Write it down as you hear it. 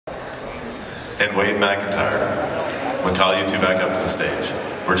and Wade McIntyre. We'll call you two back up to the stage.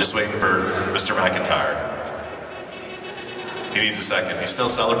 We're just waiting for Mr. McIntyre. He needs a second. He's still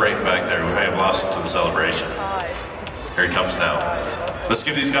celebrating back there. We may have lost him to the celebration. Here he comes now. Let's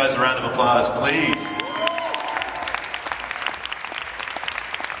give these guys a round of applause, please.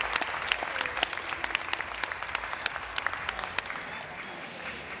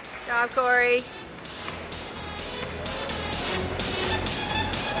 Good job, Corey.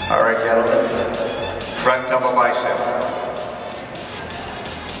 All right, gentlemen. Front double bicep.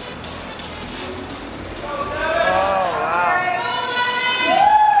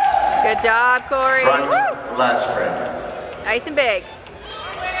 Good job, Corey. Front lat spread. Nice and big.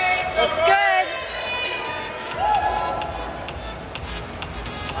 Looks good.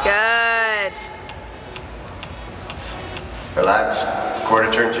 Good. Relax.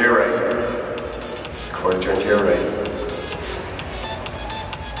 Quarter turn to your right. Quarter turn to your right.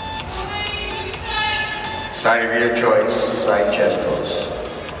 Side of your choice. Side chest pose.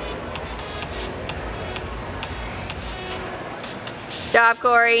 Good job,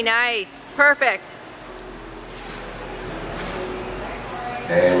 Corey. Nice. Perfect.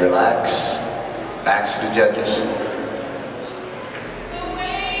 And relax. Backs to the judges.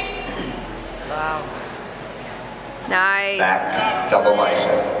 Wow. Nice. Back double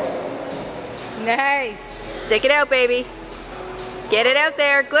bicep. Nice. Stick it out, baby. Get it out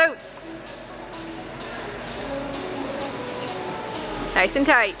there. Glutes. Nice and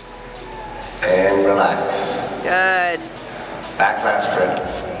tight. And relax. Good. Back lat spread.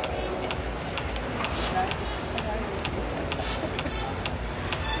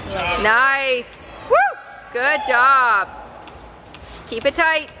 Nice. Woo! Good job. Keep it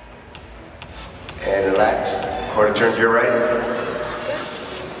tight. And relax. Quarter turn to your right.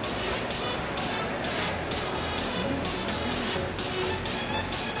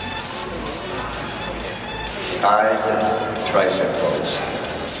 Side tricep pose.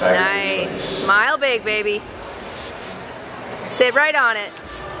 Side Nice. Smile big, baby. Sit right on it.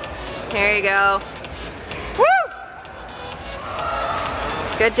 There you go. Woo!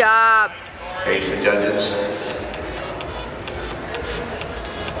 Good job. Face the judges.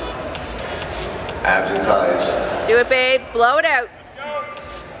 Abs and thighs. Do it, babe. Blow it out.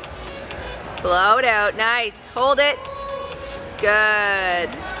 Blow it out. Nice. Hold it. Good.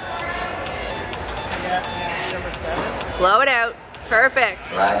 Blow it out.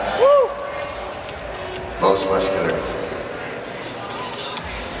 Perfect. Relax. Woo! Most muscular.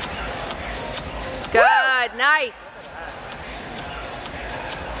 Good. Nice.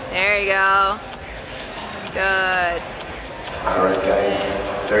 There you go. Good. All right, guys.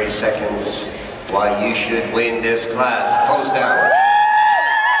 30 seconds. Why you should win this class. Pose down.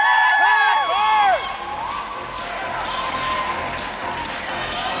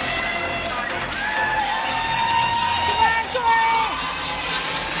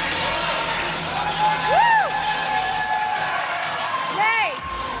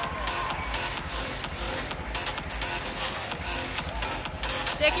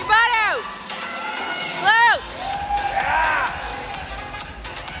 Stick your butt out. Blue.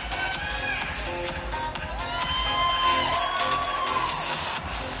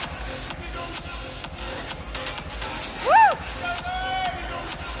 Woo!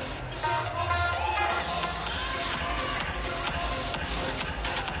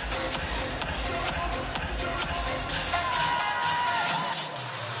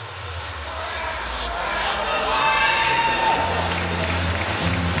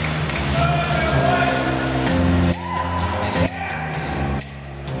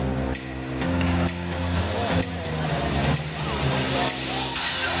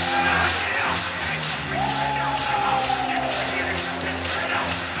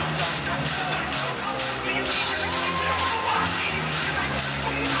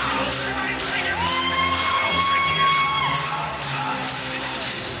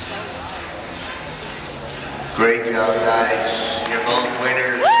 Great job, guys. You're both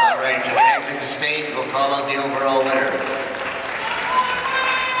winners. All right, if you can exit the stage, we'll call out the overall winner.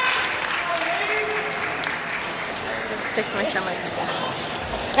 Stick my stomach.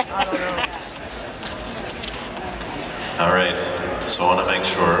 I don't know. All right, so I want to make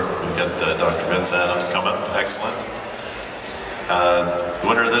sure we've got Dr. Vince Adams coming. Excellent. The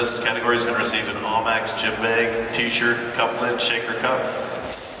winner of this category is going to receive an All-Max gym bag, t-shirt, cup lid, shaker cup,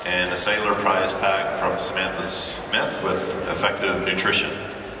 and a cellular prize pack from Samantha Smith with Effective Nutrition.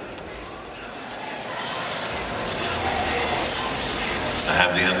 I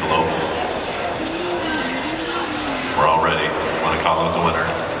have the envelope. We're all ready. I want to call out the winner.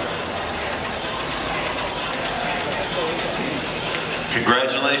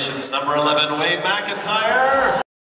 Congratulations. Congratulations, number 11, Wayne McIntyre.